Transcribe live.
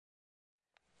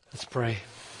Let's pray.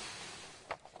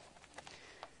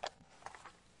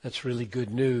 That's really good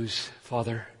news,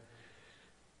 Father.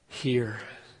 Here,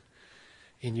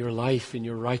 in your life, in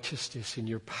your righteousness, in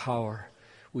your power,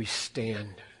 we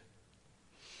stand.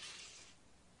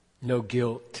 No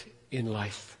guilt in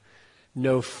life.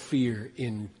 No fear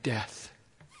in death.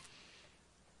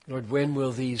 Lord, when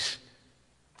will these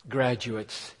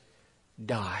graduates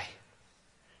die?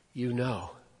 You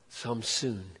know, some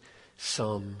soon,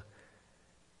 some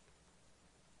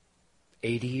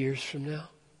 80 years from now.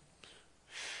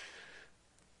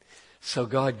 So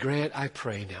God, grant, I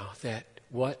pray now, that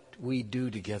what we do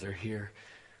together here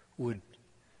would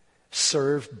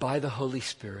serve by the Holy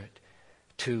Spirit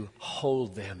to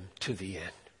hold them to the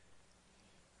end.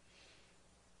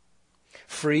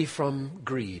 Free from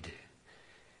greed,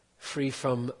 free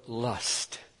from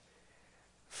lust,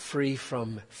 free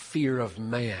from fear of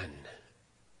man,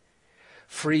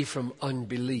 free from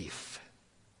unbelief,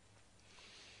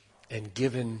 and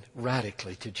given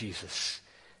radically to Jesus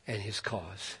and His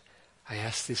cause. I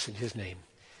ask this in His name.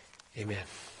 Amen.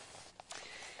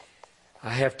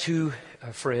 I have two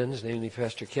friends, namely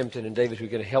Pastor Kempton and David, who are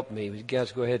going to help me. You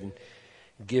guys go ahead and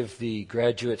give the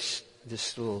graduates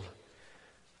this little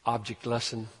object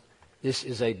lesson. This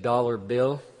is a dollar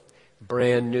bill,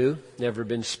 brand new, never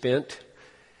been spent.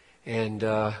 And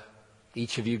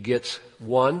each of you gets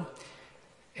one.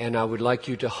 And I would like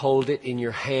you to hold it in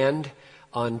your hand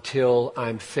until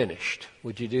I'm finished.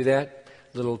 Would you do that?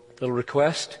 Little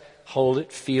request. Hold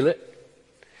it, feel it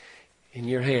in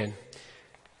your hand.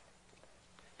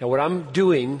 Now what I'm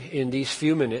doing in these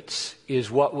few minutes is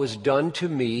what was done to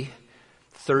me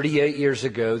 38 years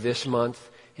ago this month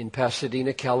in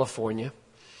Pasadena, California.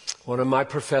 One of my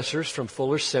professors from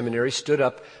Fuller Seminary stood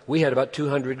up. We had about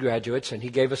 200 graduates, and he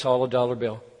gave us all a dollar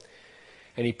bill.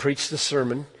 And he preached the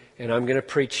sermon, and I'm going to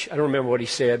preach, I don't remember what he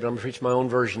said, but I'm going to preach my own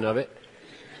version of it.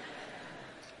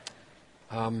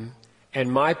 And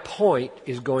my point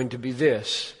is going to be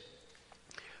this.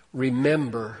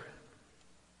 Remember.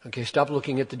 Okay, stop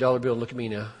looking at the dollar bill and look at me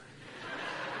now.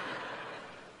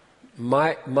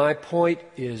 My point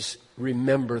is,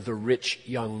 remember the rich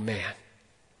young man.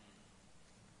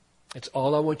 That's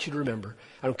all I want you to remember.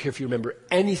 I don't care if you remember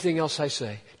anything else I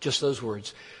say, just those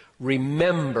words.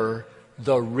 Remember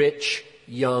the rich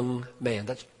young man.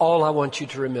 That's all I want you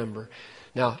to remember.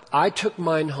 Now, I took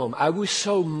mine home. I was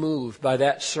so moved by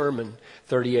that sermon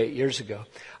 38 years ago.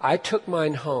 I took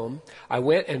mine home. I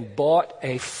went and bought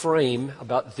a frame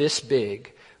about this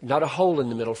big, not a hole in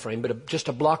the middle frame, but just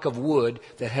a block of wood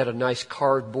that had a nice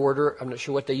carved border. I'm not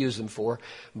sure what they use them for,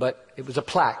 but it was a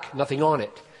plaque, nothing on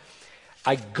it.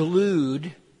 I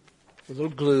glued, a little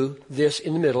glue, this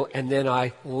in the middle, and then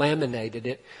I laminated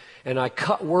it, and I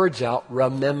cut words out,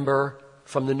 remember,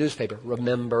 from the newspaper.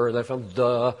 Remember, from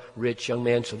the rich young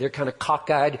man. So they're kind of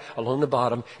cockeyed along the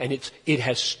bottom, and it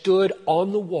has stood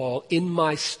on the wall in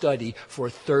my study for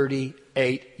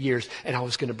 38 years. And I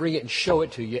was going to bring it and show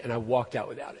it to you, and I walked out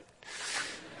without it.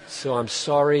 So I'm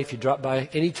sorry if you drop by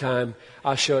any time,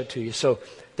 I'll show it to you. So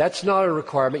that's not a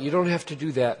requirement. You don't have to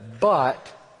do that,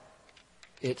 but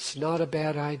it's not a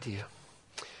bad idea.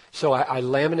 So I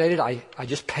laminated, I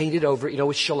just painted over it,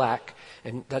 with shellac.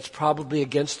 And that's probably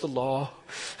against the law.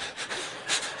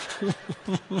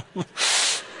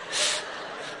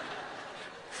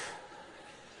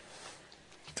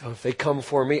 So if they come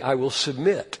for me, I will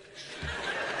submit.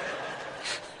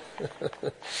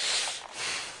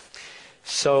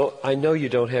 So I know you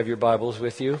don't have your Bibles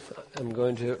with you. I'm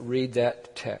going to read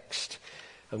that text.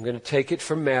 I'm going to take it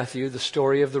from Matthew, the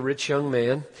story of the rich young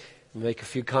man, and make a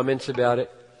few comments about it.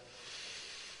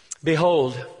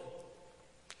 Behold,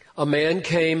 a man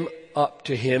came up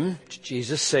to him,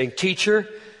 Jesus, saying, Teacher,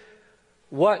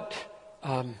 what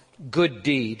good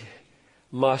deed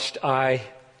must I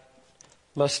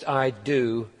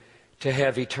do to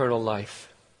have eternal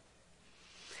life?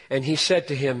 And he said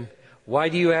to him, Why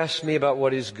do you ask me about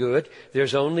what is good?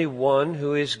 There's only one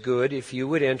who is good. If you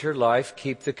would enter life,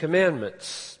 keep the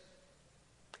commandments.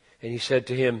 And he said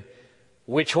to him,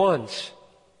 Which ones?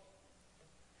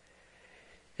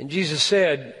 And Jesus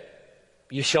said,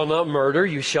 You shall not murder,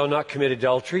 you shall not commit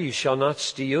adultery, you shall not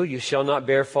steal, you shall not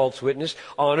bear false witness,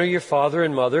 honor your father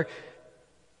and mother,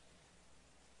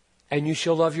 and you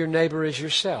shall love your neighbor as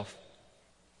yourself.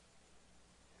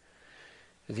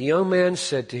 The young man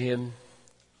said to him,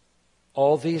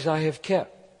 All these I have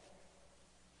kept.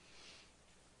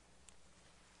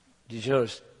 Did you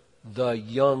notice? The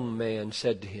young man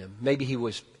said to him, maybe he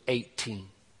was 18,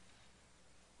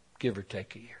 give or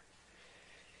take a year.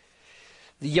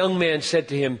 The young man said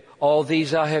to him, All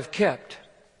these I have kept.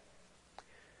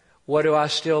 What do I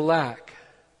still lack?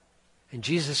 And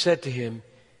Jesus said to him,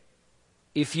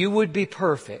 if you would be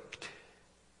perfect,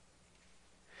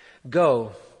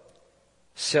 go,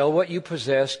 sell what you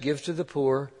possess, give to the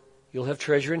poor, you'll have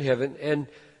treasure in heaven, and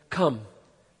come,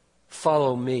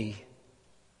 follow me.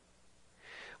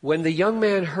 When the young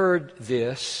man heard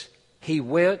this, he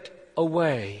went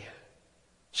away,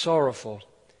 sorrowful,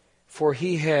 for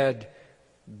he had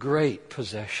great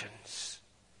possessions.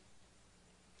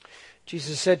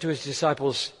 Jesus said to his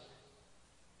disciples,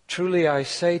 truly I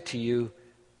say to you,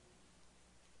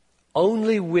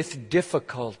 only with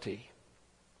difficulty,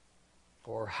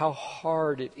 or how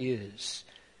hard it is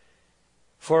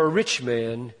for a rich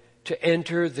man to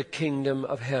enter the kingdom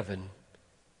of heaven.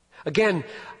 Again,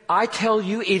 I tell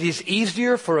you, it is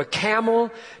easier for a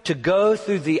camel to go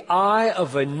through the eye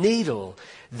of a needle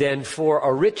than for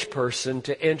a rich person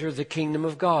to enter the kingdom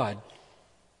of God.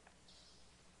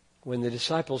 When the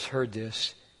disciples heard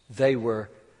this, they were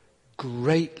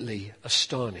greatly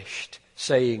astonished,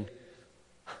 saying,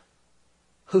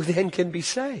 who then can be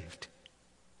saved?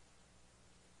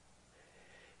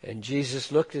 And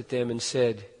Jesus looked at them and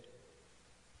said,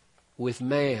 with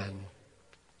man,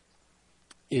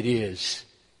 it is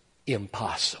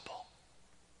impossible.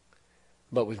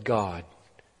 But with God,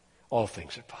 all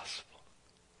things are possible.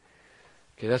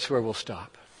 Okay, that's where we'll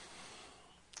stop.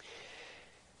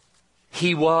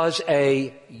 He was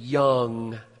a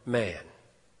young man.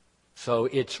 So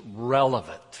it's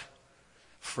relevant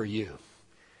for you.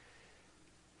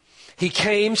 He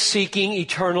came seeking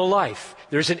eternal life.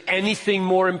 There isn't anything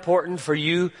more important for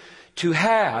you to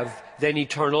have than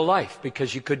eternal life,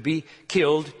 because you could be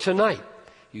killed tonight.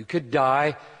 You could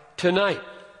die tonight.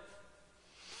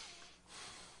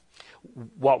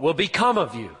 What will become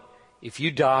of you if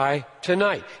you die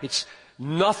tonight?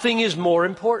 Nothing is more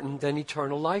important than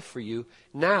eternal life for you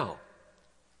now,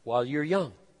 while you're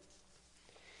young.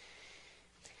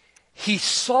 He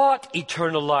sought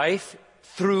eternal life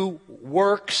through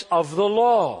works of the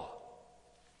law.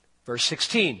 Verse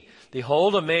 16,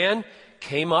 behold, a man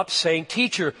came up saying,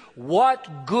 teacher,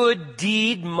 what good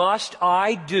deed must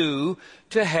I do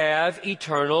to have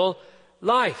eternal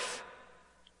life?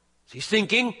 So he's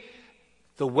thinking,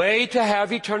 the way to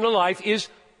have eternal life is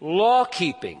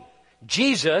law-keeping.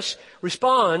 Jesus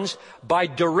responds by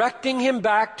directing him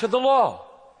back to the law.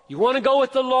 You want to go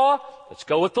with the law? Let's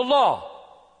go with the law.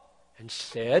 And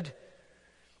said,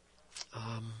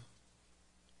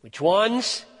 which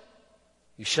ones?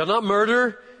 You shall not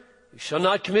murder, you shall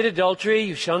not commit adultery,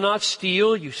 you shall not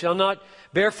steal, you shall not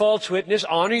bear false witness,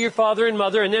 honor your father and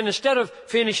mother. And then instead of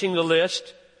finishing the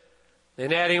list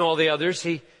and adding all the others,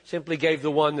 he simply gave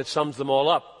the one that sums them all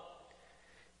up.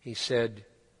 He said,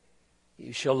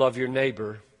 you shall love your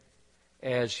neighbor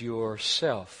as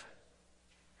yourself.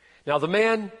 Now the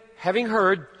man, having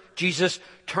heard Jesus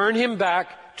turn him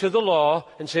back to the law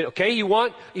and said, okay, you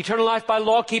want eternal life by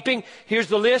law keeping? Here's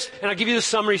the list, and I'll give you the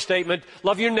summary statement.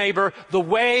 Love your neighbor the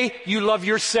way you love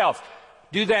yourself.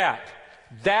 Do that.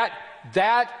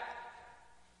 That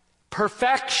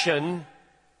perfection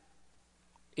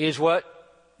is what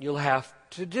you'll have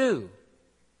to do.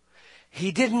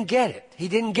 He didn't get it. He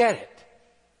didn't get it.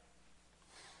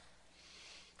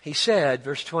 He said,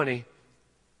 verse 20,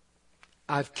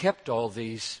 I've kept all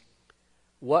these.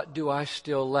 What do I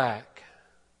still lack?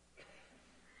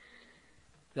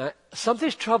 Now,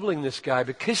 something's troubling this guy,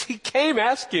 because he came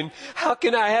asking, how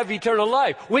can I have eternal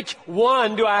life? Which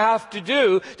one do I have to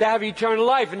do to have eternal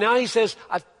life? And now he says,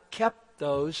 I've kept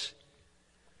those.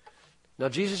 Now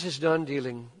Jesus is done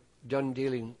dealing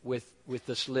with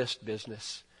this list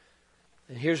business.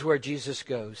 And here's where Jesus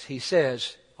goes. He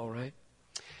says, all right,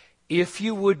 if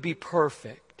you would be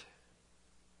perfect,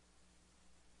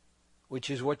 which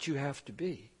is what you have to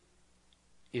be,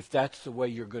 if that's the way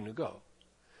you're going to go.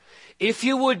 If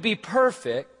you would be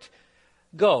perfect,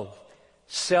 go,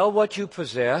 sell what you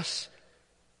possess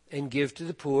and give to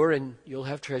the poor, and you'll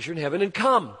have treasure in heaven, and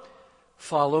come,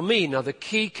 follow me. Now the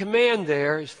key command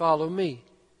there is follow me.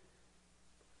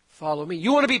 Follow me.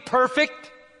 You want to be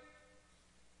perfect?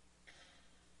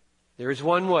 There is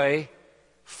one way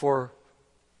for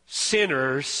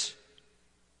sinners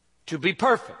to be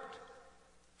perfect.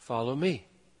 Follow me.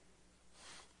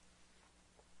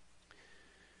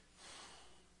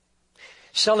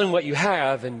 Selling what you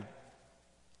have and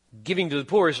giving to the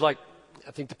poor is like,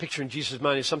 I think the picture in Jesus'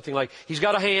 mind is something like, he's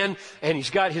got a hand and he's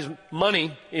got his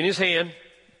money in his hand.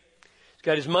 He's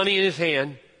got his money in his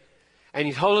hand and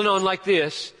he's holding on like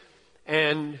this,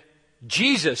 and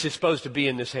Jesus is supposed to be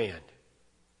in this hand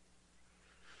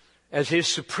as his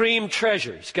supreme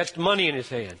treasure. He's got the money in his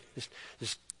hand,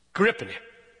 just gripping it.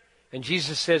 And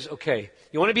Jesus says, okay,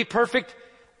 you want to be perfect?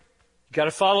 You got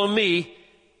to follow me.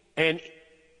 And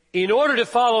in order to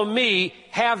follow me,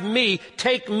 have me,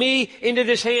 take me into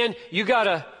this hand, you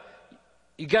gotta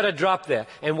drop that.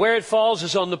 And where it falls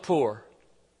is on the poor.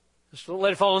 Just don't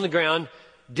let it fall on the ground.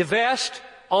 Divest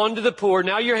onto the poor.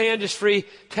 Now your hand is free.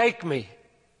 Take me.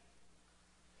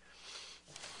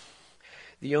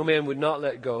 The young man would not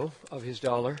let go of his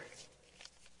dollar.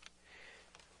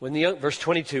 Verse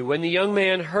 22, when the young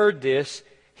man heard this,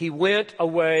 he went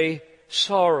away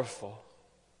sorrowful,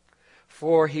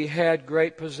 for he had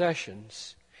great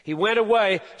possessions. He went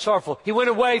away sorrowful. He went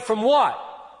away from what?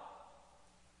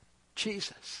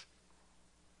 Jesus.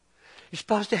 You're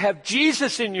supposed to have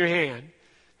Jesus in your hand.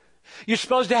 You're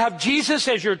supposed to have Jesus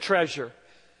as your treasure.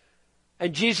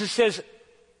 And Jesus says,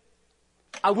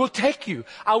 I will take you.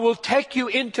 I will take you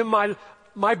into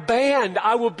my band.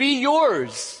 I will be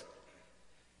yours.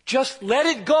 Just let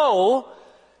it go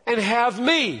and have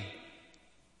me.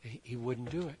 He wouldn't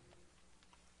do it.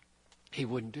 He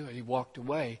wouldn't do it. He walked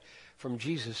away from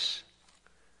Jesus.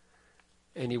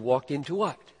 And he walked into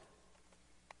what?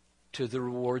 To the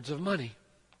rewards of money.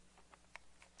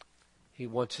 He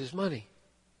wants his money.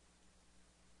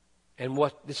 And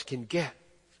what this can get.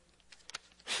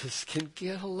 This can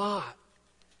get a lot.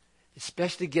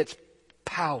 Especially gets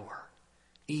power,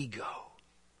 ego,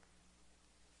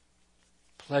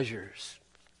 pleasures,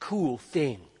 cool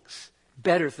things,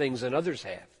 better things than others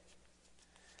have.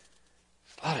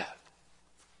 A lot of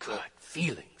good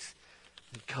feelings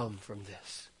that come from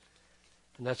this.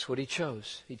 And that's what he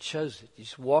chose. He chose it. He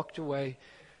just walked away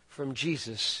from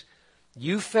Jesus.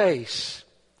 You face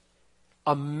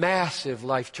a massive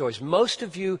life choice. Most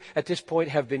of you at this point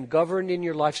have been governed in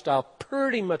your lifestyle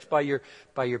pretty much by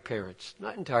your parents.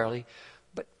 Not entirely,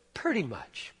 but pretty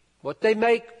much. What they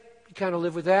make, you kind of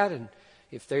live with that. And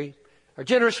if they are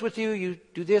generous with you, you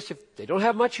do this. If they don't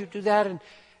have much, you do that.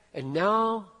 And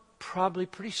now, probably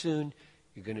pretty soon,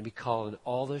 you're going to be calling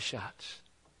all those shots.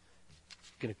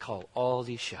 You're going to call all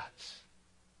these shots.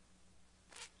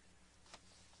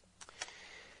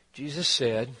 Jesus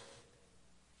said,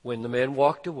 when the man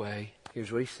walked away,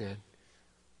 here's what he said.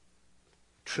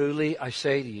 Truly I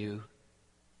say to you,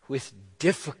 with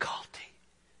difficulty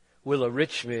will a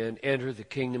rich man enter the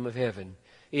kingdom of heaven.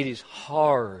 It is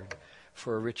hard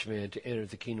for a rich man to enter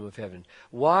the kingdom of heaven.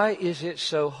 Why is it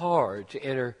so hard to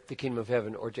enter the kingdom of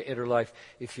heaven or to enter life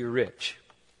if you're rich?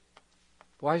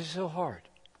 Why is it so hard?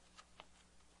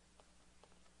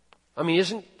 I mean,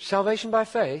 isn't salvation by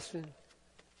faith?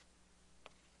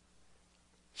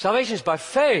 Salvation is by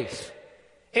faith.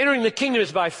 Entering the kingdom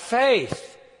is by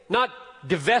faith, not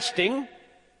divesting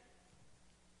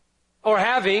or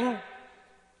having.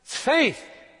 It's faith.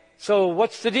 So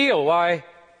what's the deal? Why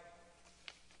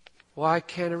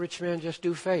can't a rich man just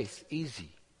do faith? Easy.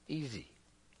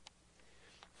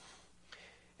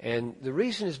 And the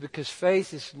reason is because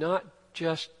faith is not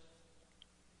just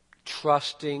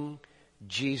trusting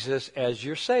Jesus as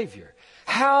your Savior.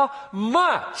 How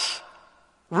much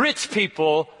rich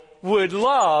people would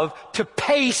love to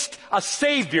paste a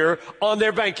Savior on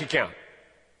their bank account.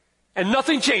 And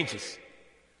nothing changes.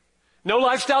 No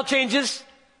lifestyle changes.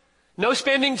 No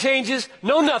spending changes.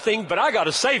 No nothing, but I got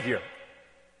a Savior.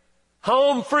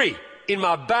 Home free. In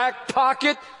my back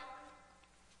pocket.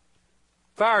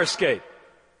 Fire escape.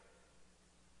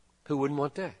 Who wouldn't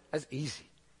want that? That's easy.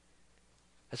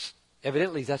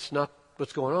 Evidently, that's not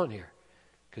what's going on here.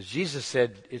 Because Jesus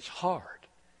said it's hard.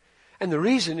 And the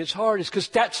reason it's hard is because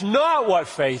that's not what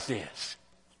faith is.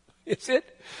 Is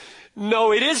it?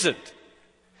 No, it isn't.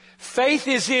 Faith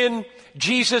is in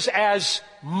Jesus as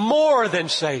more than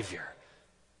Savior.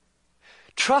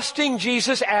 Trusting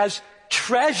Jesus as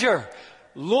treasure,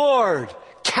 Lord,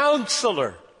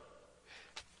 Counselor,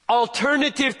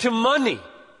 alternative to money.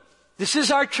 This is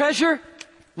our treasure.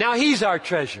 Now He's our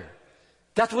treasure.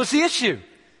 That was the issue.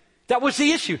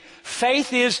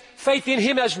 Faith is faith in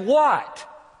Him as what?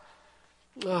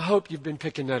 I hope you've been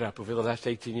picking that up over the last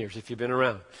 18 years, if you've been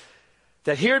around.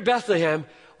 That here at Bethlehem,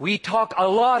 we talk a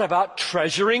lot about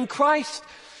treasuring Christ.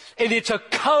 And it's a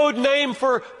code name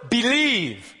for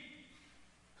believe.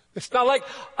 It's not like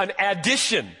an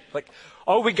addition. Like,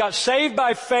 oh, we got saved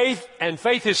by faith, and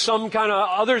faith is some kind of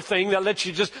other thing that lets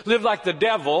you just live like the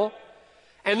devil.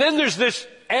 And then there's this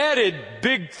added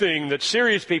big thing that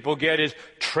serious people get is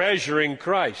treasuring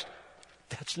Christ.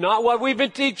 That's not what we've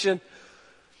been teaching.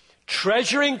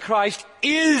 Treasuring Christ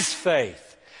is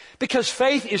faith. Because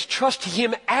faith is trusting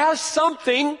Him as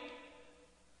something.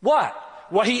 What?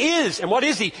 What He is. And what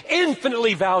is He?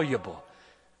 Infinitely valuable.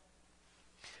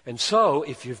 And so,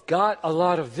 if you've got a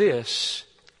lot of this,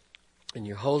 and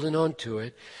you're holding on to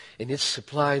it, and it's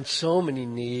supplying so many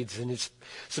needs, and it's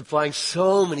supplying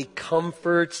so many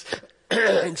comforts,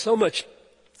 and so much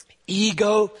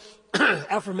ego,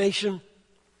 affirmation,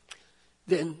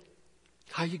 then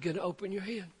how are you going to open your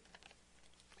hand?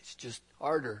 It's just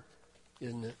harder,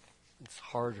 isn't it? It's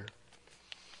harder.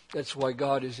 That's why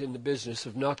God is in the business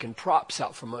of knocking props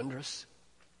out from under us.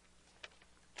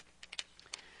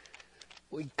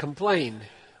 We complain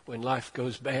when life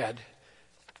goes bad.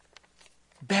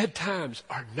 Bad times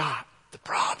are not the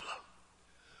problem.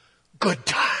 Good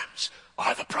times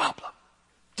are the problem.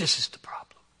 This is the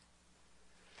problem.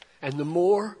 And the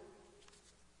more,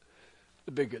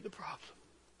 the bigger the problem.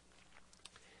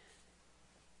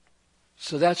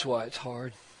 So that's why it's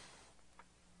hard.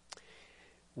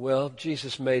 Well,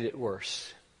 Jesus made it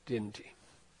worse, didn't he?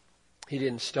 He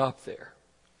didn't stop there.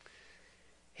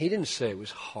 He didn't say it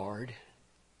was hard.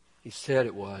 He said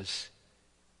it was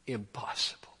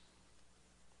impossible.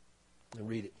 Now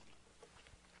read it.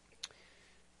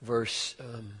 Verse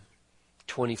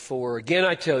 24. Again,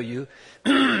 I tell you,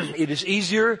 it is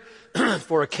easier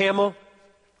for a camel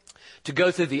to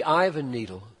go through the eye of a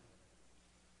needle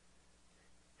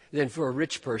than for a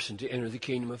rich person to enter the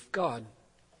kingdom of God.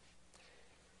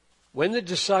 When the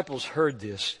disciples heard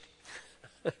this,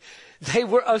 they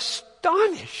were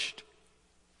astonished.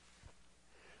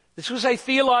 This was a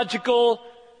theological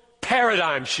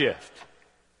paradigm shift.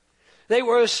 They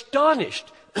were astonished.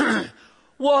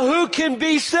 Well, who can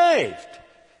be saved?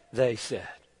 They said.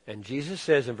 And Jesus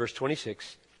says in verse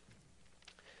 26,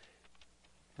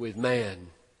 with man,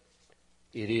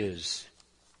 it is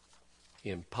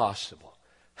impossible.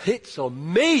 It's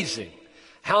amazing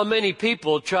how many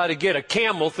people try to get a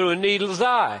camel through a needle's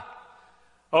eye.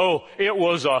 Oh, it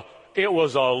was a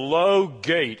low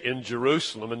gate in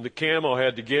Jerusalem, and the camel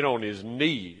had to get on his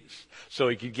knees so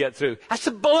he could get through. That's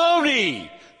a baloney.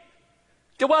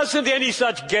 There wasn't any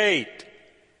such gate.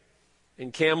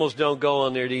 And camels don't go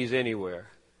on their knees anywhere.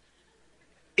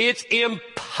 It's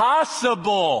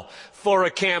impossible for a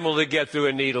camel to get through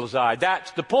a needle's eye. That's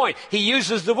the point. He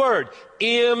uses the word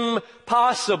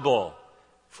impossible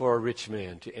for a rich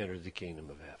man to enter the kingdom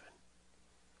of heaven.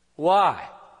 Why?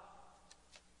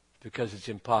 Because it's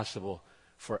impossible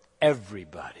for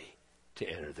everybody to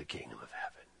enter the kingdom of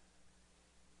heaven.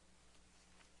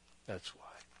 That's why.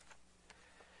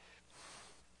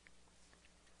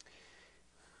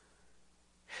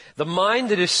 The mind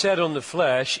that is set on the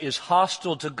flesh is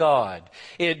hostile to God.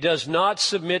 It does not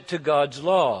submit to God's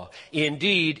law.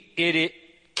 Indeed, it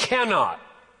cannot.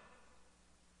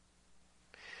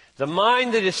 The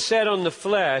mind that is set on the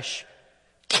flesh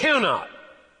cannot.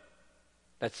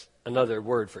 That's another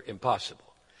word for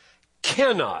impossible.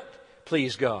 Cannot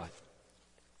please God.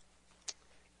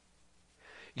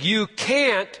 You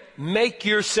can't make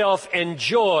yourself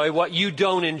enjoy what you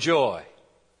don't enjoy.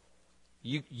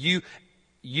 You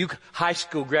high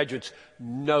school graduates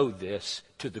know this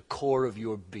to the core of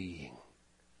your being.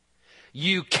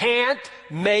 You can't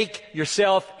make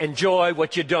yourself enjoy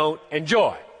what you don't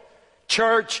enjoy.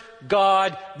 Church,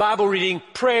 God, Bible reading,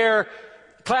 prayer,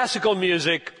 classical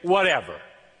music, whatever.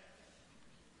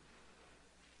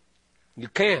 You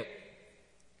can't.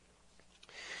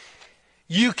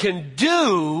 You can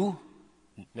do,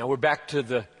 now we're back to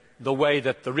the way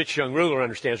that the rich young ruler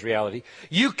understands reality.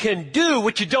 You can do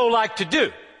what you don't like to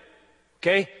do.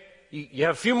 Okay? You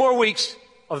have a few more weeks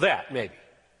of that, maybe.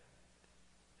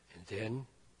 And then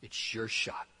it's your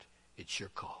shot. It's your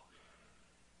call.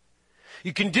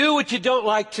 You can do what you don't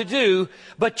like to do,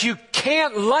 but you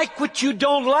can't like what you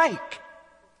don't like.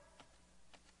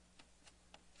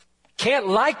 Can't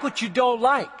like what you don't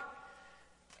like.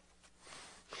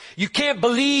 You can't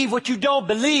believe what you don't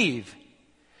believe.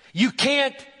 You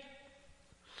can't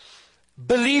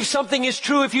believe something is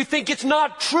true if you think it's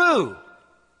not true.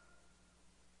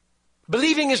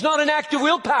 Believing is not an act of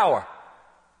willpower.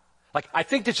 Like, I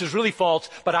think this is really false,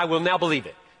 but I will now believe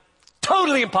it.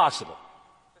 Totally impossible.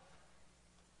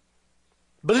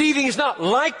 Believing is not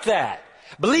like that.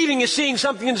 Believing is seeing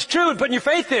something that's true and putting your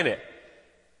faith in it.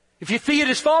 If you see it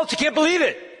as false, you can't believe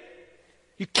it.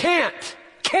 You can't.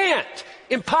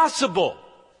 Impossible.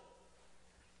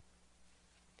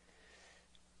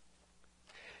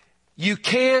 You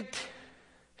can't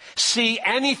see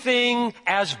anything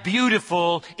as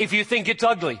beautiful if you think it's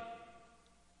ugly.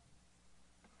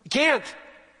 You can't.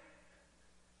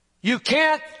 You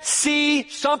can't see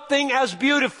something as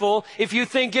beautiful if you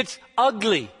think it's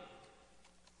ugly.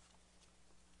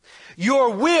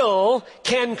 Your will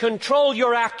can control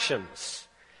your actions,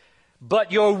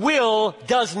 but your will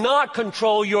does not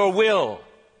control your will.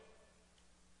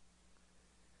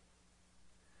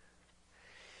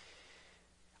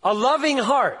 A loving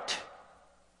heart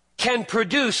can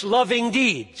produce loving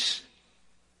deeds.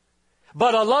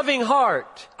 But a loving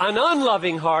heart, an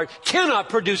unloving heart, cannot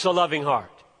produce a loving heart.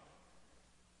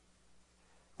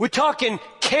 We're talking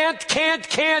can't.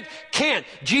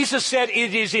 Jesus said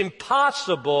it is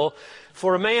impossible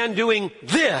for a man doing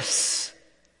this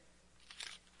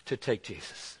to take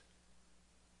Jesus.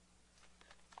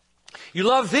 You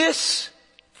love this,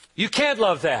 you can't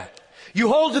love that. You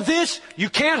hold to this, you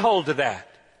can't hold to that.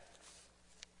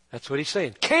 That's what he's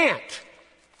saying. Can't.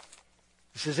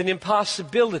 This is an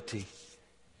impossibility.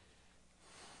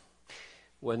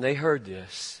 When they heard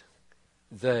this,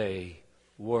 they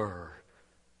were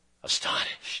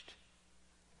astonished.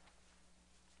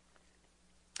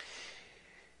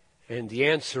 And the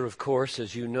answer, of course,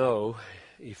 as you know,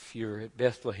 if you're at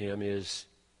Bethlehem, is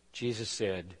Jesus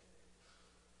said,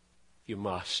 you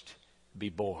must be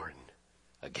born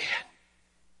again.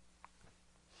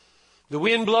 The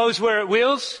wind blows where it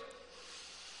wills.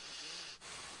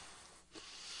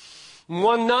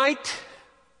 One night,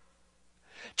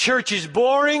 church is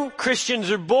boring, Christians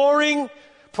are boring,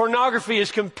 pornography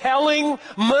is compelling,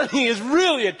 money is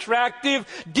really attractive,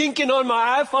 dinking on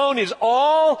my iPhone is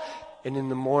all, and in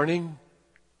the morning,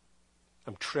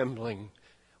 I'm trembling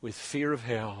with fear of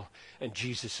hell, and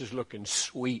Jesus is looking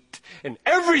sweet, and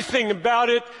everything about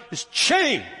it is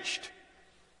changed.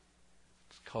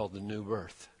 It's called the new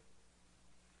birth.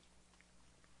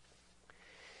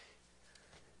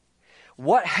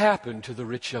 What happened to the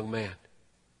rich young man?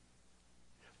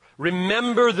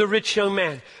 Remember the rich young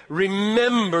man.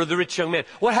 Remember the rich young man.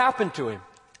 What happened to him?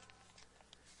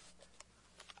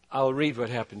 I'll read what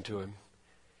happened to him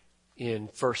in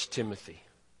 1 Timothy.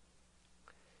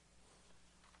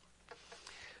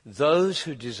 Those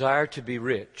who desire to be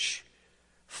rich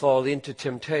fall into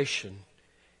temptation,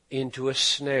 into a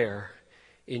snare,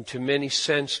 into many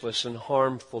senseless and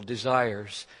harmful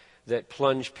desires that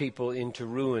plunge people into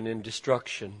ruin and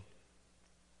destruction.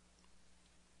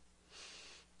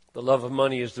 The love of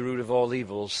money is the root of all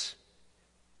evils.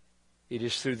 It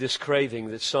is through this craving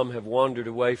that some have wandered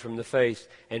away from the faith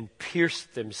and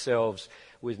pierced themselves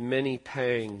with many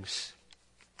pangs.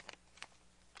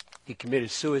 He committed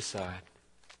suicide.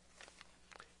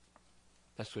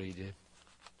 That's what he did.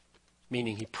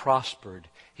 Meaning he prospered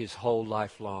his whole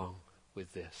life long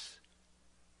with this.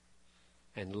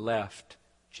 And left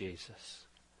Jesus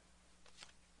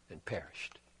and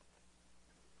perished.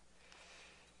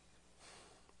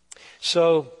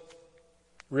 So,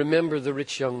 remember the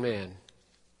rich young man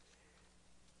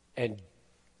and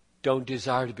don't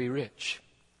desire to be rich.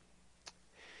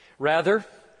 Rather,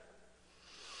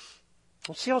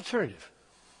 what's the alternative?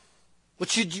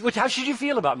 How should you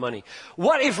feel about money?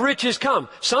 What if riches come?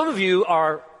 Some of you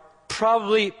are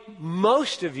probably,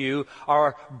 most of you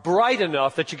are bright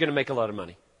enough that you're going to make a lot of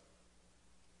money.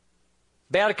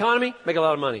 Bad economy, make a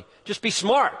lot of money. Just be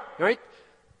smart, right?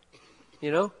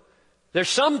 You know? There's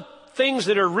some things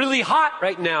that are really hot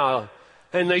right now,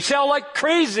 and they sell like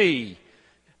crazy,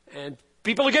 and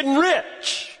people are getting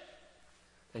rich.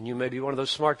 And you may be one of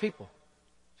those smart people.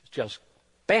 Just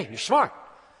bang, you're smart.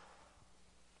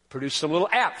 Produce some little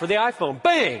app for the iPhone.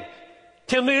 Bang!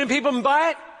 10 million people can buy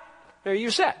it. There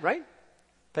you're set, right?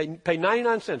 Pay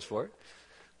 99 cents for it.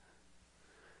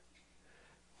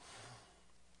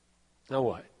 Now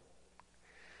what?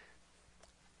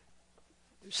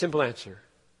 Simple answer.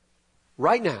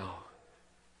 Right now,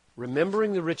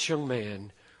 remembering the rich young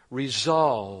man,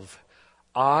 resolve,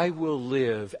 I will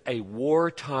live a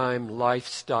wartime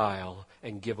lifestyle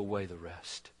and give away the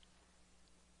rest.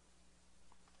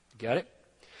 Got it?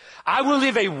 I will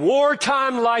live a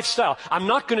wartime lifestyle. I'm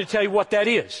not going to tell you what that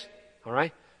is. All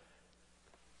right?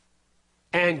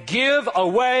 And give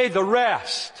away the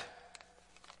rest.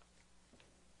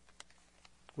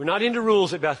 We're not into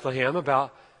rules at Bethlehem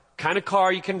about kind of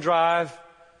car you can drive,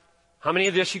 how many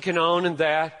of this you can own and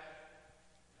that.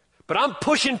 But I'm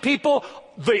pushing people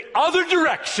the other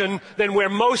direction than where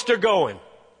most are going.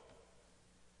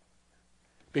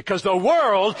 Because the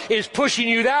world is pushing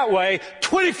you that way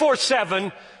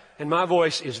 24/7, and my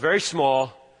voice is very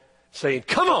small, saying,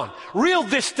 come on, reel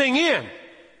this thing in.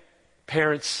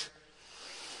 Parents,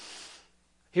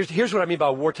 here's what I mean by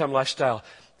a wartime lifestyle.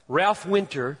 Ralph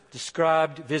Winter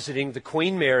described visiting the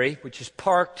Queen Mary, which is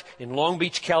parked in Long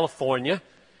Beach, California,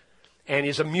 and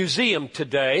is a museum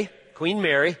today, Queen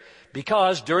Mary,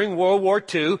 because during World War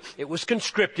II, it was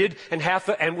conscripted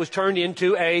and was turned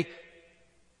into a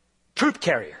troop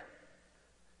carrier.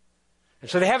 And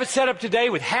so they have it set up today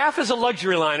with half as a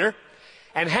luxury liner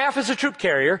and half as a troop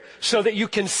carrier so that you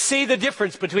can see the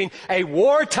difference between a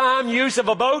wartime use of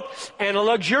a boat and a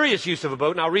luxurious use of a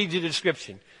boat. And I'll read you the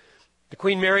description. The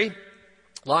Queen Mary,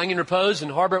 lying in repose in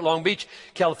harbor at Long Beach,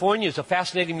 California, is a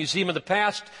fascinating museum of the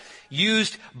past.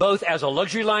 used both as a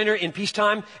luxury liner in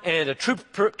peacetime and a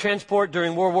troop transport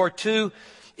during World War II.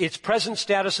 Its present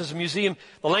status as a museum,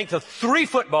 the length of 3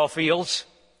 football fields,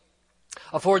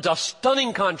 affords a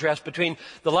stunning contrast between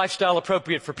the lifestyle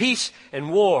appropriate for peace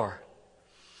and war.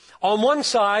 On one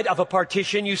side of a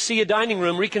partition, you see a dining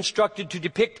room reconstructed to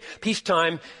depict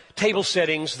peacetime table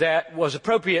settings that were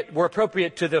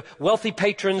appropriate to the wealthy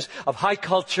patrons of high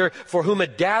culture for whom a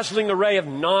dazzling array of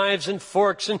knives and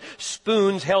forks and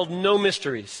spoons held no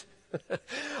mysteries.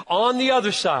 On the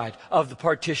other side of the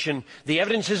partition, the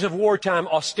evidences of wartime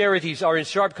austerities are in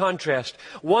sharp contrast.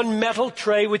 One metal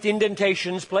tray with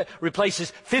indentations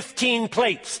replaces 15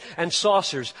 plates and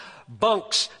saucers.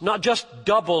 Bunks, not just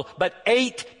double, but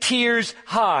 8 tiers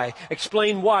high,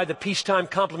 explain why the peacetime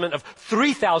complement of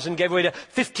 3,000 gave way to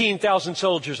 15,000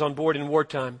 soldiers on board in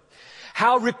wartime.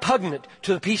 How repugnant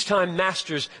to the peacetime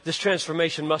masters this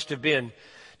transformation must have been.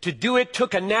 To do it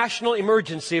took a national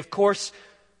emergency, of course.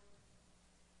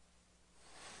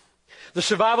 The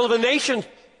survival of a nation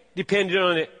depended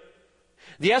on it.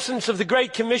 The essence of the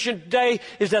Great Commission today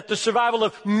is that the survival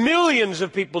of millions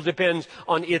of people depends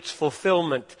on its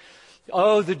fulfillment.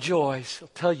 Oh, the joys, I'll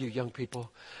tell you, young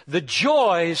people, the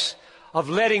joys of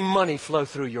letting money flow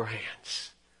through your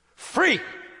hands. Free.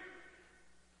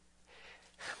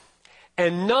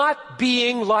 And not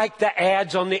being like the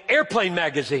ads on the airplane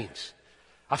magazines.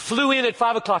 I flew in at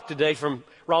 5 o'clock today from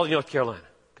Raleigh, North Carolina,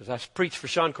 because I preached for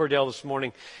Sean Cordell this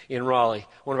morning in Raleigh,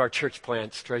 one of our church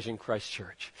plants, Treasuring Christ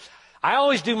Church. I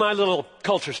always do my little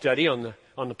culture study on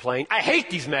the plane. I hate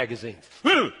these magazines.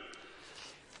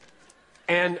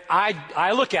 And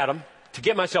I look at them to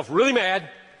get myself really mad.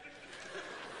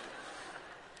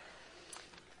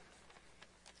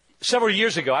 Several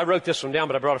years ago, I wrote this one down,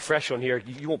 but I brought a fresh one here.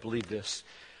 You won't believe this.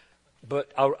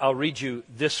 But I'll read you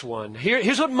this one.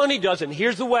 Here's what money does, and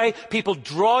here's the way people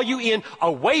draw you in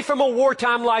away from a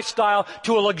wartime lifestyle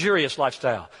to a luxurious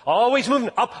lifestyle. Always moving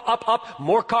up, up, up.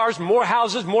 More cars, more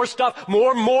houses, more stuff,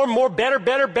 more,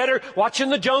 better. Watching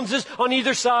the Joneses on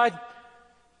either side.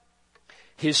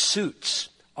 His suits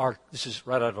are, this is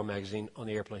right out of a magazine on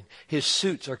the airplane. His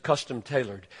suits are custom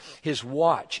tailored. His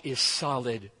watch is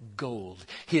solid gold.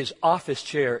 His office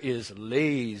chair is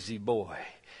lazy boy.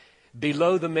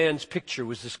 Below the man's picture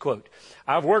was this quote: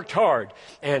 I've worked hard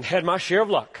and had my share of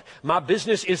luck. My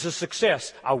business is a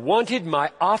success. I wanted my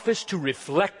office to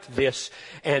reflect this,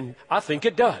 and I think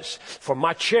it does. For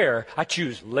my chair, I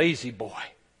choose lazy boy.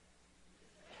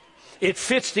 It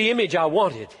fits the image I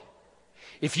wanted.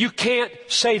 If you can't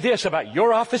say this about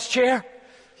your office chair,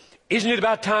 isn't it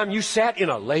about time you sat in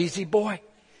a lazy boy?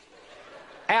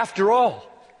 After all,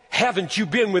 haven't you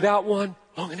been without one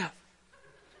long enough?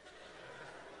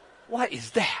 What is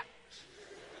that?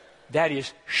 That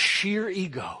is sheer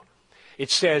ego. It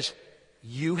says,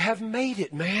 you have made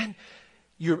it, man.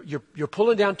 You're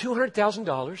pulling down $200,000,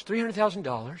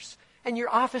 $300,000, and your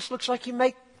office looks like you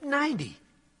make 90.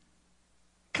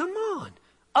 Come on.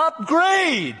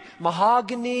 Upgrade.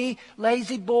 Mahogany,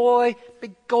 lazy boy,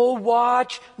 big gold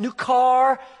watch, new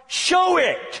car. Show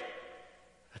it.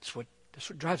 That's what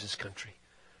drives this country.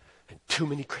 And too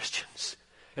many Christians.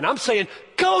 And I'm saying,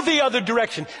 go the other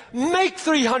direction. Make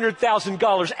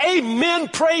 $300,000. Amen.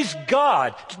 Praise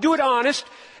God. To do it honest.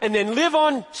 And then live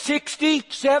on 60,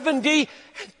 70.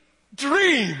 And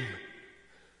dream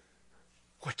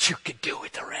what you could do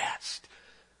with the rest.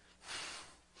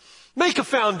 Make a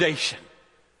foundation.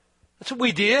 That's what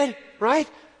we did, right?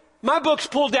 My books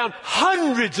pulled down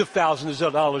hundreds of thousands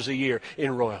of dollars a year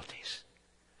in royalties.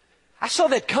 I saw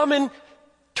that coming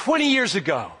 20 years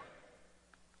ago.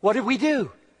 What did we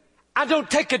do? I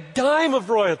don't take a dime of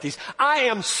royalties. I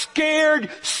am scared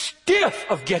stiff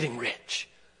of getting rich.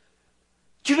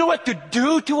 Do you know what to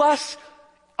do to us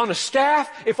on a staff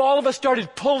if all of us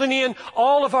started pulling in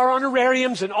all of our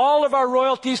honorariums and all of our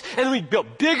royalties, and we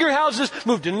built bigger houses,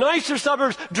 moved to nicer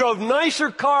suburbs, drove nicer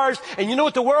cars, and you know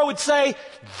what the world would say?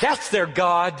 That's their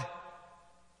God.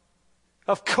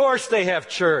 Of course they have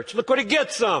church. Look what it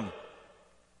gets them.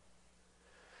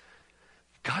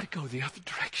 Got to go the other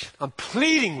direction. I'm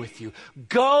pleading with you.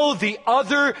 Go the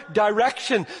other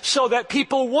direction so that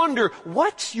people wonder,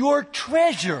 what's your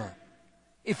treasure?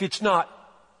 If it's not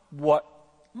what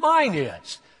mine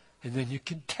is. And then you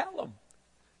can tell them.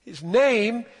 His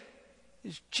name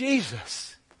is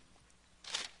Jesus.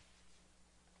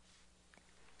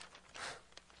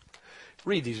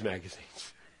 Read these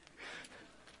magazines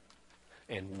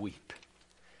and weep.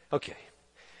 Okay.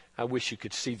 I wish you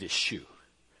could see this shoe.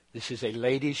 This is a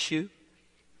lady's shoe.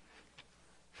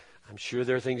 I'm sure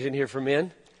there are things in here for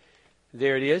men.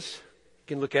 There it is.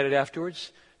 You can look at it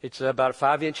afterwards. It's about a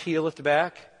 5-inch heel at the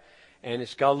back. And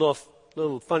it's got a little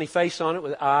little funny face on it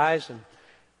with eyes, and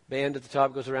band at the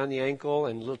top goes around the ankle,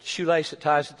 and a little shoelace that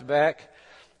ties at the back.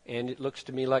 And it looks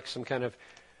to me like some kind of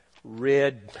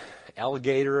red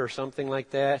alligator or something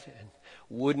like that, and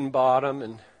wooden bottom,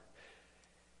 and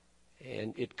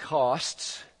it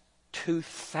costs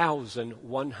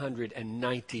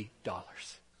 $2,190.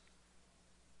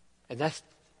 And that's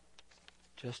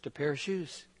just a pair of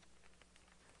shoes.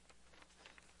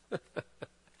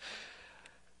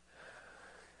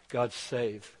 God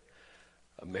save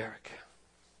America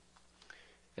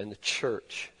and the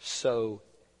church so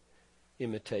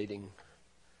imitating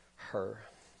her.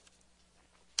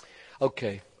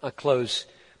 Okay, I close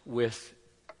with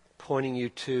pointing you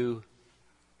to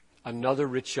another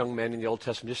rich young man in the Old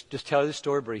Testament. Just tell you the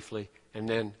story briefly, and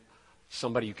then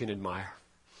somebody you can admire.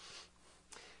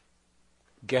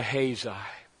 Gehazi.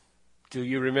 Do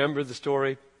you remember the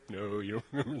story? No, you don't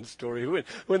remember the story. Who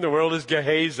in the world is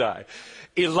Gehazi?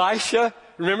 Elisha,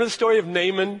 remember the story of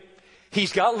Naaman?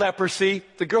 He's got leprosy.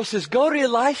 The girl says, go to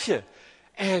Elisha,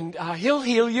 and he'll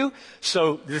heal you.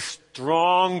 So this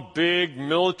strong, big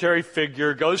military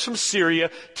figure goes from Syria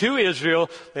to Israel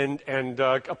and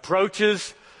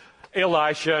approaches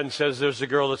Elisha and says, there's a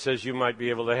girl that says you might be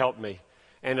able to help me.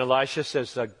 And Elisha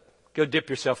says, go dip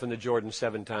yourself in the Jordan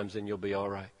 7 times and you'll be all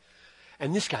right.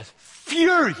 And this guy's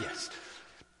furious.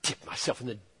 Dip myself in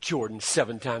the Jordan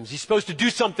 7 times. He's supposed to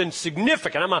do something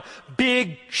significant. I'm a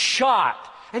big shot.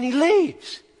 And he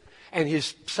leaves. And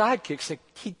his sidekick said,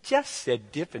 he just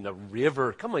said dip in the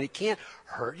river. Come on, it can't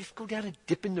hurt. Just go down and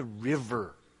dip in the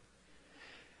river.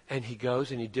 And he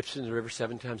goes and he dips in the river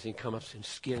 7 times, and he comes up, and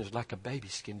his skin is like a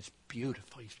baby's skin. It's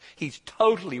beautiful. He's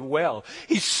totally well.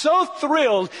 He's so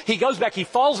thrilled. He goes back. He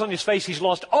falls on his face. He's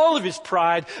lost all of his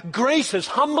pride. Grace has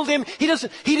humbled him. He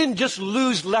didn't just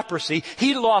lose leprosy.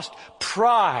 He lost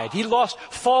pride. He lost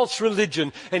false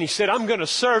religion. And he said, I'm going to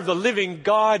serve the living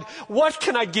God. What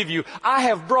can I give you? I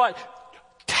have brought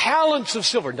talents of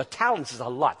silver. Now, talents is a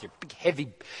lot. They're big, heavy.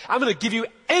 I'm going to give you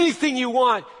anything you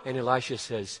want. And Elisha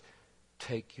says,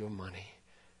 take your money.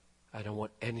 I don't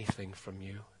want anything from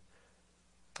you.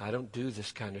 I don't do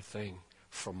this kind of thing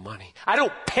for money. I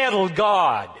don't peddle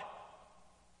God.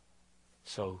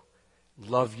 So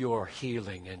love your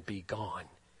healing and be gone.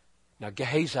 Now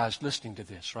Gehazi is listening to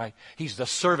this, right? He's the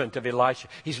servant of Elisha.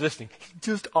 He's listening. He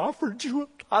just offered you a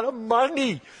lot of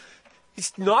money.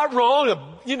 It's not wrong.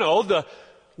 The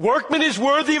workman is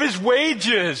worthy of his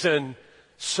wages, and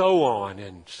so on.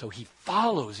 And so he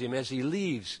follows him as he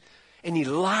leaves. And he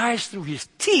lies through his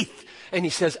teeth. And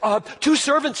he says, 2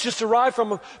 servants just arrived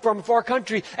from a far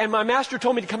country, and my master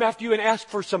told me to come after you and ask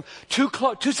for some two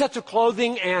sets of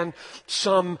clothing and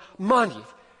some money.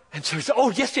 And so he said,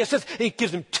 yes. And he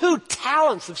gives him 2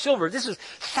 talents of silver. This is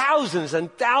thousands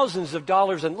and thousands of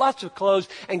dollars and lots of clothes.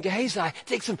 And Gehazi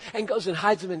takes them and goes and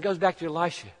hides them and goes back to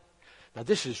Elisha. Now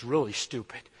this is really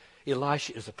stupid.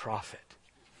 Elisha is a prophet.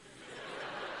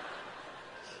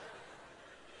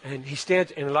 And he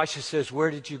stands, and Elisha says, where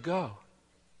did you go?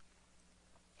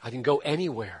 I didn't go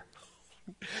anywhere.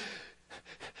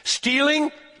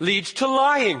 Stealing leads to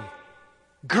lying.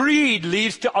 Greed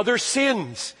leads to other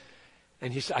sins.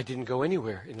 And he said, I didn't go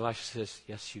anywhere. And Elisha says,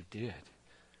 yes, you did.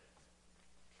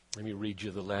 Let me read you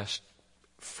the last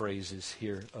phrases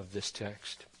here of this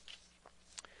text.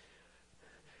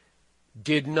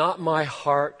 Did not my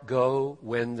heart go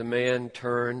when the man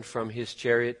turned from his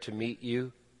chariot to meet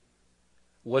you?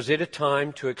 Was it a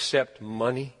time to accept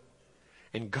money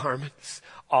and garments,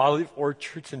 olive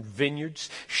orchards and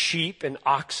vineyards, sheep and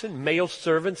oxen, male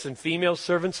servants and female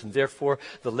servants? And therefore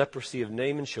the leprosy of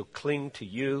Naaman shall cling to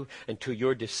you and to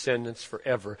your descendants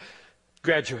forever.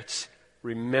 Graduates,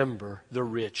 remember the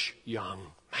rich young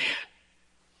man.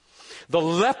 The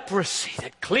leprosy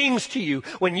that clings to you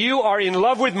when you are in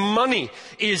love with money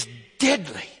is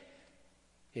deadly.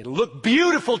 It'll look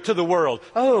beautiful to the world.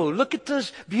 Oh, look at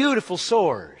those beautiful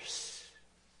sores.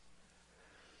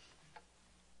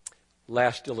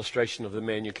 Last illustration of the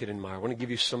man you can admire. I want to give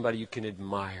you somebody you can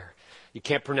admire. You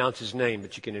can't pronounce his name,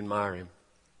 but you can admire him.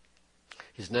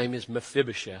 His name is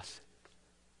Mephibosheth.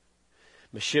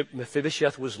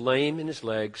 Mephibosheth was lame in his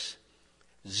legs.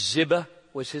 Ziba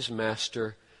was his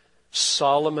master.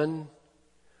 Solomon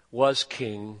was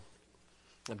king.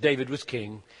 David was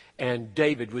king. And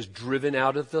David was driven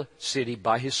out of the city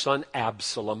by his son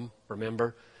Absalom,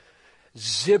 remember?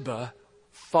 Ziba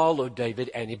followed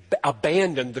David and he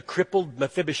abandoned the crippled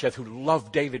Mephibosheth, who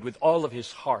loved David with all of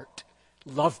his heart.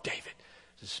 Loved David.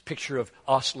 This is a picture of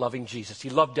us loving Jesus.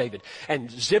 He loved David. And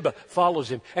Ziba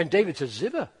follows him. And David says,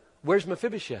 Ziba, where's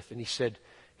Mephibosheth? And he said,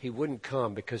 he wouldn't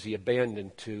come because he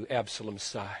abandoned to Absalom's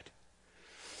side.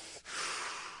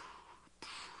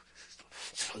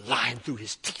 It's lying through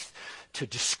his teeth to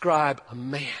describe a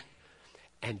man.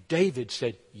 And David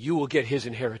said, you will get his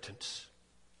inheritance.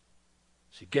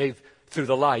 So he gave, through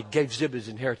the lie, gave Ziba his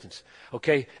inheritance.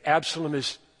 Okay, Absalom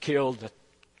is killed, a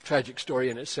tragic story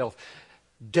in itself.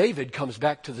 David comes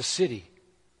back to the city,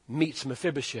 meets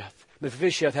Mephibosheth.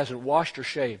 Mephibosheth hasn't washed or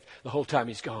shaved the whole time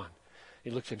he's gone.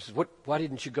 He looks at him and says, why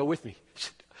didn't you go with me? He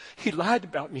said, he lied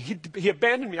about me. He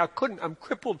abandoned me. I couldn't. I'm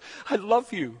crippled. I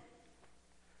love you.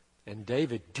 And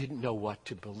David didn't know what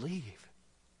to believe.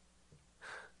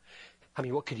 I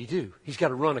mean, what could he do? He's got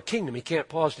to run a kingdom. He can't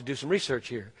pause to do some research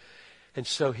here. And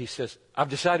so he says, I've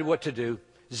decided what to do.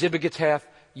 Ziba gets half,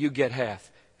 you get half.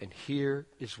 And here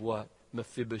is what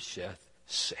Mephibosheth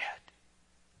said.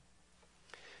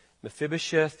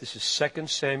 Mephibosheth, this is 2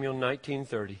 Samuel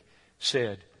 19:30,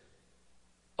 said,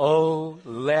 oh,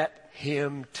 let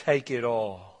him take it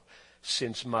all,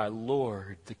 since my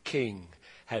Lord the King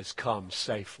has come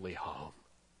safely home.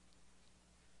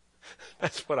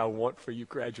 That's what I want for you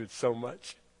graduates so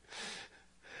much.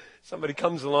 Somebody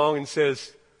comes along and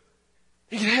says,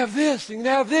 you can have this, you can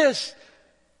have this.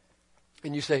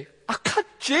 And you say, I got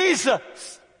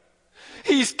Jesus.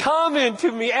 He's coming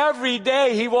to me every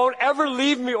day. He won't ever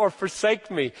leave me or forsake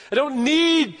me. I don't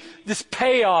need this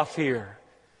payoff here.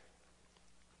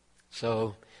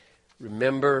 So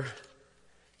remember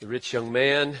the rich young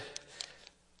man.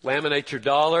 Laminate your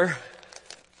dollar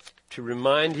to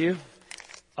remind you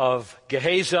of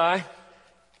Gehazi,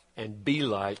 and be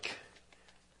like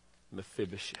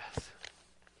Mephibosheth.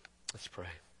 Let's pray.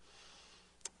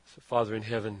 So, Father in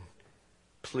heaven,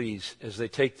 please, as they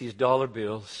take these dollar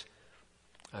bills,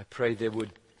 I pray they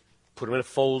would put them in a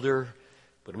folder,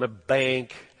 put them in a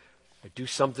bank, or do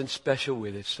something special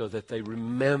with it so that they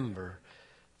remember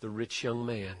the rich young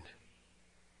man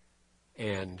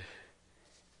and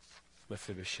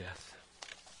Mephibosheth.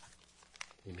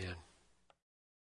 Amen.